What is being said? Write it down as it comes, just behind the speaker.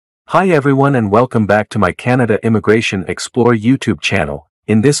Hi everyone and welcome back to my Canada Immigration Explore YouTube channel.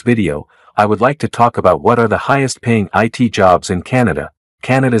 In this video, I would like to talk about what are the highest paying IT jobs in Canada.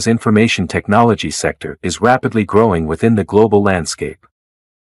 Canada's information technology sector is rapidly growing within the global landscape.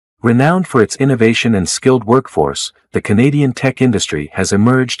 Renowned for its innovation and skilled workforce, the Canadian tech industry has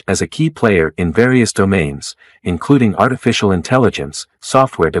emerged as a key player in various domains, including artificial intelligence,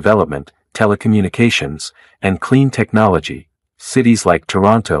 software development, telecommunications, and clean technology. Cities like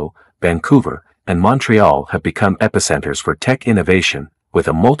Toronto, Vancouver, and Montreal have become epicenters for tech innovation, with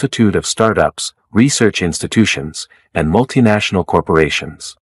a multitude of startups, research institutions, and multinational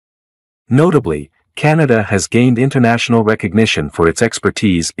corporations. Notably, Canada has gained international recognition for its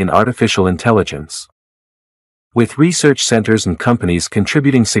expertise in artificial intelligence. With research centers and companies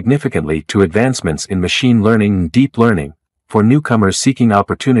contributing significantly to advancements in machine learning and deep learning, for newcomers seeking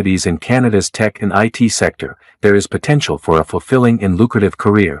opportunities in Canada's tech and IT sector, there is potential for a fulfilling and lucrative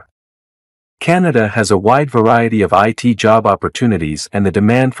career. Canada has a wide variety of IT job opportunities and the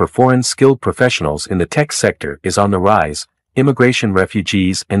demand for foreign skilled professionals in the tech sector is on the rise. Immigration,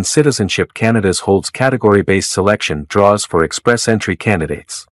 refugees, and citizenship. Canada's holds category-based selection draws for express entry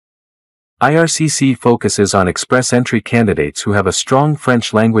candidates. IRCC focuses on express entry candidates who have a strong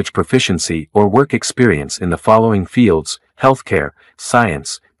French language proficiency or work experience in the following fields: healthcare,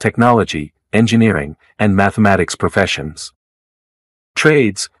 science, technology, engineering, and mathematics professions.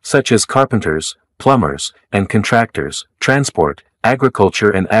 Trades, such as carpenters, plumbers, and contractors, transport, agriculture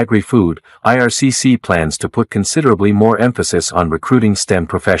and agri-food. IRCC plans to put considerably more emphasis on recruiting STEM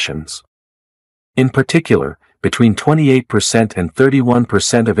professions. In particular, between 28% and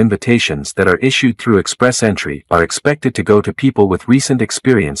 31% of invitations that are issued through express entry are expected to go to people with recent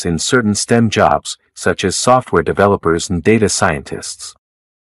experience in certain STEM jobs, such as software developers and data scientists.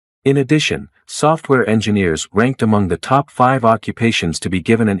 In addition, software engineers ranked among the top 5 occupations to be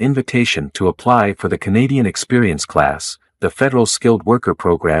given an invitation to apply for the Canadian Experience Class, the Federal Skilled Worker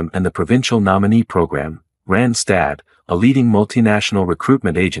Program and the Provincial Nominee Program. Randstad, a leading multinational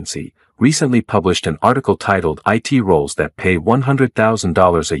recruitment agency, recently published an article titled IT Roles That Pay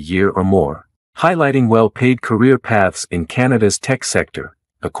 $100,000 a Year or More, highlighting well-paid career paths in Canada's tech sector.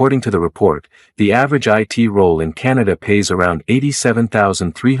 According to the report, the average IT role in Canada pays around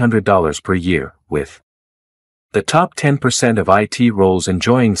 $87,300 per year, with the top 10% of IT roles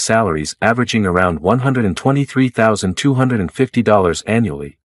enjoying salaries averaging around $123,250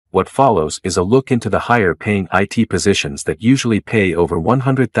 annually. What follows is a look into the higher-paying IT positions that usually pay over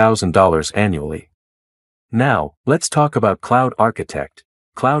 $100,000 annually. Now, let's talk about cloud architect.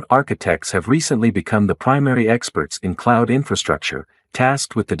 Cloud architects have recently become the primary experts in cloud infrastructure,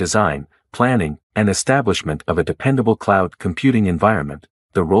 tasked with the design, planning, and establishment of a dependable cloud computing environment.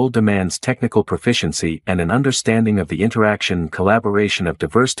 The role demands technical proficiency and an understanding of the interaction and collaboration of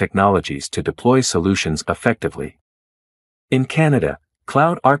diverse technologies to deploy solutions effectively. In Canada,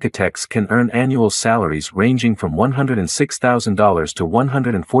 cloud architects can earn annual salaries ranging from $106,000 to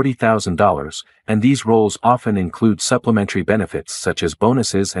 $140,000, and these roles often include supplementary benefits such as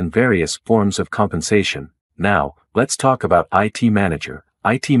bonuses and various forms of compensation. Now, let's talk about IT manager.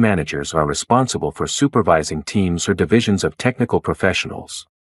 IT managers are responsible for supervising teams or divisions of technical professionals,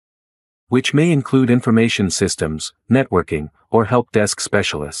 which may include information systems, networking, or help desk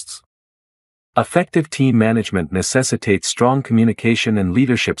specialists. Effective team management necessitates strong communication and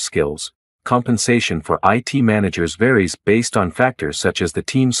leadership skills. Compensation for IT managers varies based on factors such as the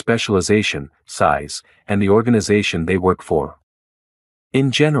team's specialization, size, and the organization they work for.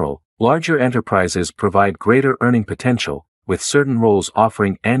 In general, larger enterprises provide greater earning potential, with certain roles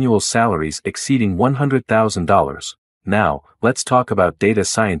offering annual salaries exceeding $100,000. Now, let's talk about data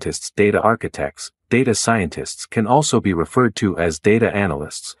scientists. Data architects. Data scientists can also be referred to as data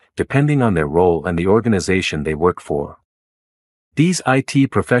analysts, depending on their role and the organization they work for. These IT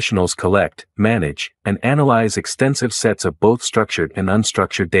professionals collect, manage, and analyze extensive sets of both structured and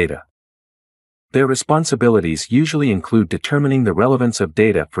unstructured data. Their responsibilities usually include determining the relevance of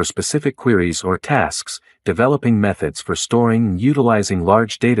data for specific queries or tasks, developing methods for storing and utilizing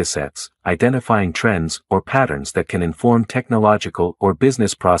large datasets, identifying trends or patterns that can inform technological or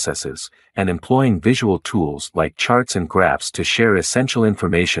business processes, and employing visual tools like charts and graphs to share essential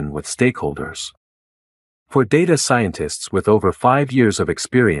information with stakeholders. For data scientists with over 5 years of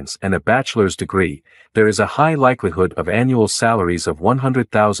experience and a bachelor's degree, there is a high likelihood of annual salaries of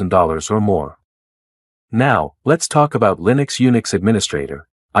 $100,000 or more. Now, let's talk about Linux/Unix administrator.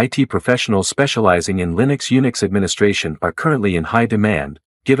 IT professionals specializing in Linux/Unix administration are currently in high demand,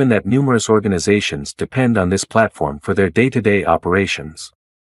 given that numerous organizations depend on this platform for their day-to-day operations.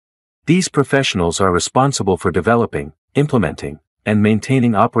 These professionals are responsible for developing, implementing, and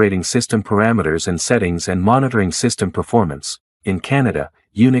maintaining operating system parameters and settings and monitoring system performance. In Canada,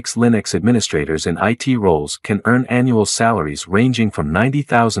 Unix/Linux administrators in IT roles can earn annual salaries ranging from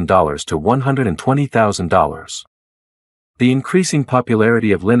 $90,000 to $120,000. The increasing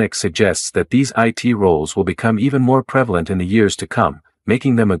popularity of Linux suggests that these IT roles will become even more prevalent in the years to come,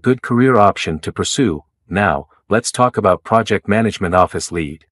 making them a good career option to pursue. Now, let's talk about Project Management Office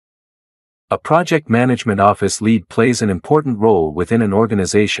Lead. A project management office lead plays an important role within an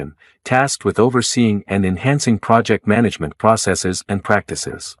organization, tasked with overseeing and enhancing project management processes and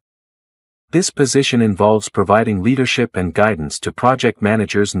practices. This position involves providing leadership and guidance to project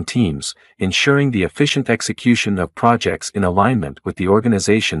managers and teams, ensuring the efficient execution of projects in alignment with the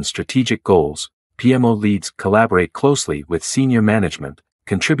organization's strategic goals. PMO leads collaborate closely with senior management,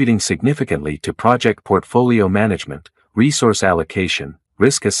 contributing significantly to project portfolio management, resource allocation,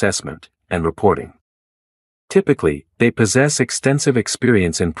 risk assessment, and reporting. Typically, they possess extensive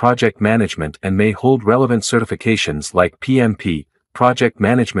experience in project management and may hold relevant certifications like PMP, Project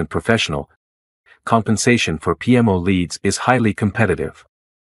Management Professional. Compensation for PMO leads is highly competitive,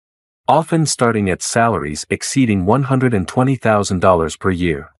 often starting at salaries exceeding $120,000 per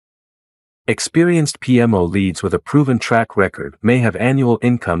year. Experienced PMO leads with a proven track record may have annual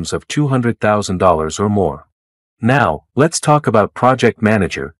incomes of $200,000 or more. Now, let's talk about Project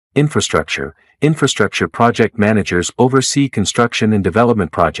Manager. Infrastructure project managers oversee construction and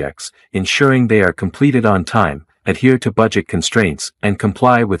development projects, ensuring they are completed on time, adhere to budget constraints, and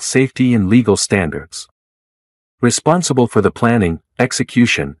comply with safety and legal standards. Responsible for the planning,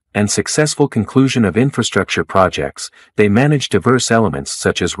 execution, and successful conclusion of infrastructure projects, they manage diverse elements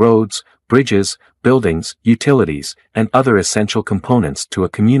such as roads, bridges, buildings, utilities, and other essential components to a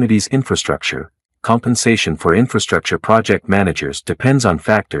community's infrastructure. Compensation for infrastructure project managers depends on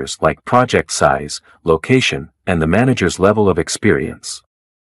factors like project size, location, and the manager's level of experience.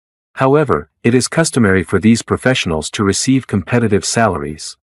 However, it is customary for these professionals to receive competitive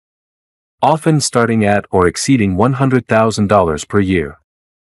salaries, often starting at or exceeding $100,000 per year.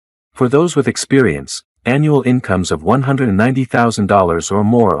 For those with experience, annual incomes of $190,000 or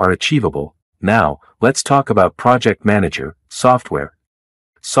more are achievable. Now, let's talk about Project Manager.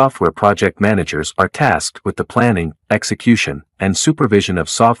 Software project managers are tasked with the planning, execution, and supervision of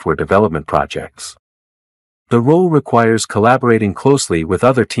software development projects. The role requires collaborating closely with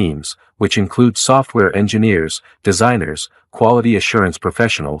other teams, which include software engineers, designers, quality assurance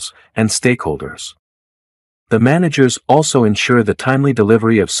professionals, and stakeholders. The managers also ensure the timely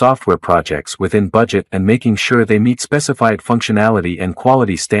delivery of software projects within budget and making sure they meet specified functionality and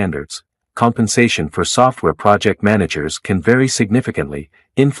quality standards. Compensation for software project managers can vary significantly,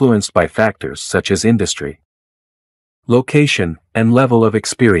 influenced by factors such as industry, location, and level of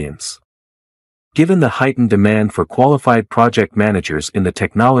experience. Given the heightened demand for qualified project managers in the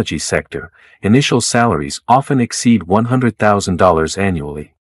technology sector, initial salaries often exceed $100,000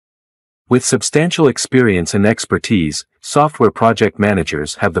 annually. With substantial experience and expertise, software project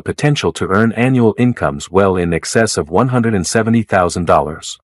managers have the potential to earn annual incomes well in excess of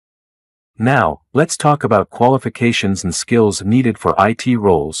 $170,000. Now, let's talk about qualifications and skills needed for IT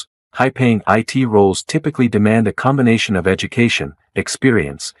roles. High-paying IT roles typically demand a combination of education,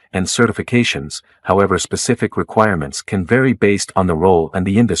 experience, and certifications. However, specific requirements can vary based on the role and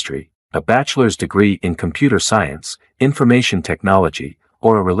the industry. A bachelor's degree in computer science, information technology,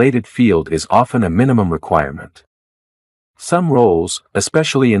 or a related field is often a minimum requirement. Some roles,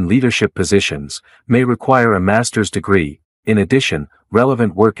 especially in leadership positions, may require a master's degree. In addition,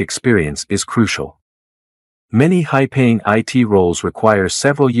 relevant work experience is crucial. Many high-paying IT roles require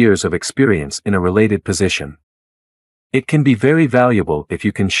several years of experience in a related position. It can be very valuable if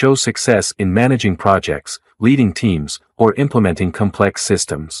you can show success in managing projects, leading teams, or implementing complex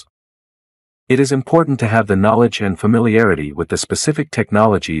systems. It is important to have the knowledge and familiarity with the specific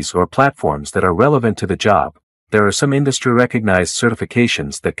technologies or platforms that are relevant to the job. There are some industry-recognized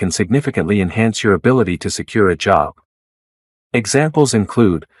certifications that can significantly enhance your ability to secure a job. Examples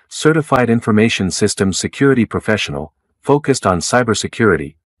include Certified Information Systems Security Professional, focused on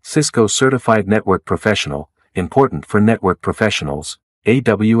cybersecurity, Cisco Certified Network Professional, important for network professionals,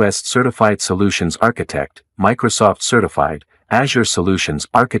 AWS Certified Solutions Architect, Microsoft Certified, Azure Solutions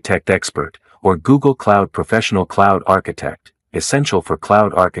Architect Expert, or Google Cloud Professional Cloud Architect, essential for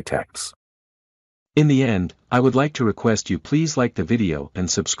cloud architects. In the end, I would like to request you please like the video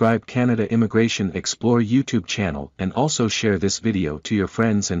and subscribe Canada Immigration Explore YouTube channel and also share this video to your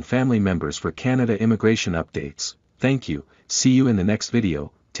friends and family members for Canada immigration updates. Thank you, see you in the next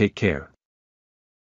video, take care.